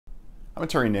I'm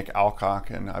attorney Nick Alcock,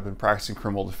 and I've been practicing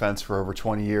criminal defense for over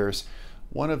 20 years.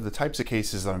 One of the types of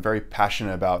cases that I'm very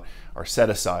passionate about are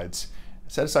set-asides.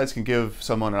 Set-asides can give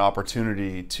someone an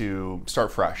opportunity to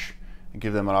start fresh and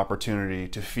give them an opportunity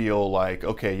to feel like,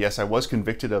 okay, yes, I was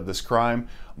convicted of this crime,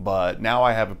 but now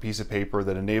I have a piece of paper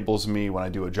that enables me when I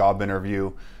do a job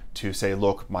interview to say,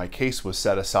 look, my case was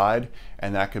set aside,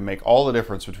 and that can make all the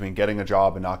difference between getting a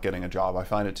job and not getting a job. I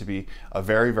find it to be a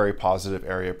very, very positive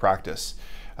area of practice.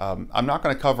 I'm not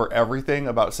going to cover everything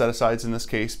about set-asides in this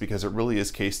case because it really is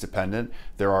case dependent.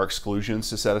 There are exclusions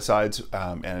to set-asides,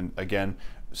 and again,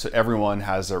 so everyone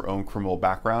has their own criminal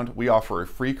background. We offer a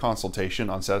free consultation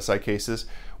on set-aside cases.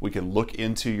 We can look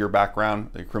into your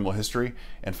background, your criminal history,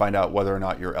 and find out whether or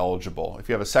not you're eligible. If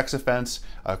you have a sex offense,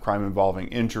 a crime involving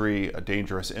injury, a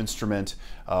dangerous instrument,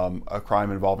 a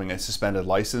crime involving a suspended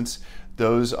license,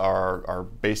 those are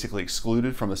basically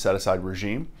excluded from the set-aside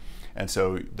regime. And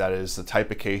so that is the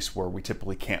type of case where we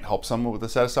typically can't help someone with a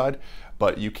set-aside,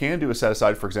 but you can do a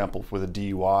set-aside, for example, with a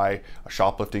DUI, a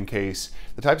shoplifting case,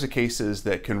 the types of cases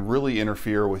that can really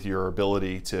interfere with your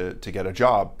ability to get a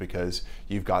job because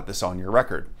you've got this on your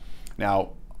record.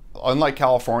 Now, unlike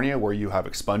California where you have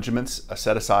expungements, a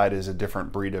set-aside is a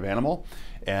different breed of animal,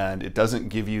 and it doesn't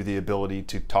give you the ability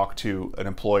to talk to an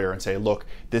employer and say, look,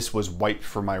 this was wiped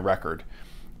from my record.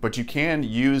 But you can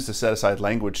use the set-aside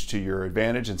language to your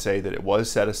advantage and say that it was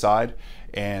set aside,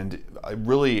 and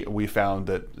really we found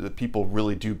that the people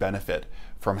really do benefit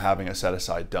from having a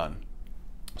set-aside done.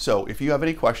 So if you have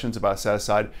any questions about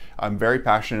set-aside, I'm very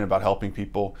passionate about helping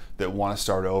people that want to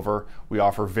start over. We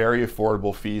offer very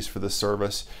affordable fees for this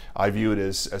service. I view it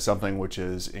as something which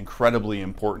is incredibly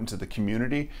important to the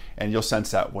community, and you'll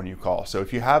sense that when you call. So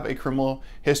if you have a criminal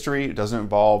history, it doesn't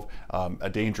involve a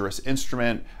dangerous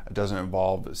instrument, it doesn't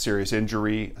involve serious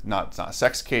injury, it's not a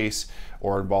sex case,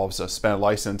 or involves a suspended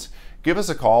license, give us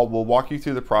a call. We'll walk you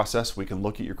through the process. We can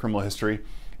look at your criminal history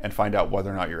and find out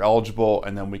whether or not you're eligible,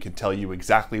 and then we can tell you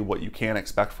exactly what you can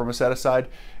expect from a set-aside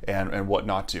and what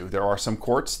not to. There are some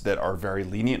courts that are very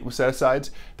lenient with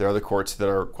set-asides. There are the courts that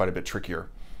are quite a bit trickier.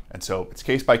 And so it's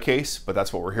case by case, but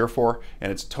that's what we're here for,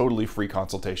 and it's totally free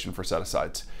consultation for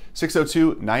set-asides.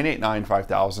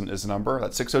 602-989-5000 is the number.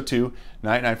 That's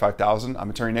 602-989-5000.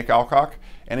 I'm attorney Nick Alcock.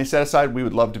 Any set-aside, we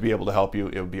would love to be able to help you.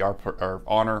 It would be our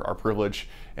honor, our privilege,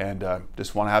 and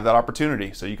just want to have that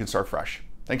opportunity so you can start fresh.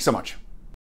 Thanks so much.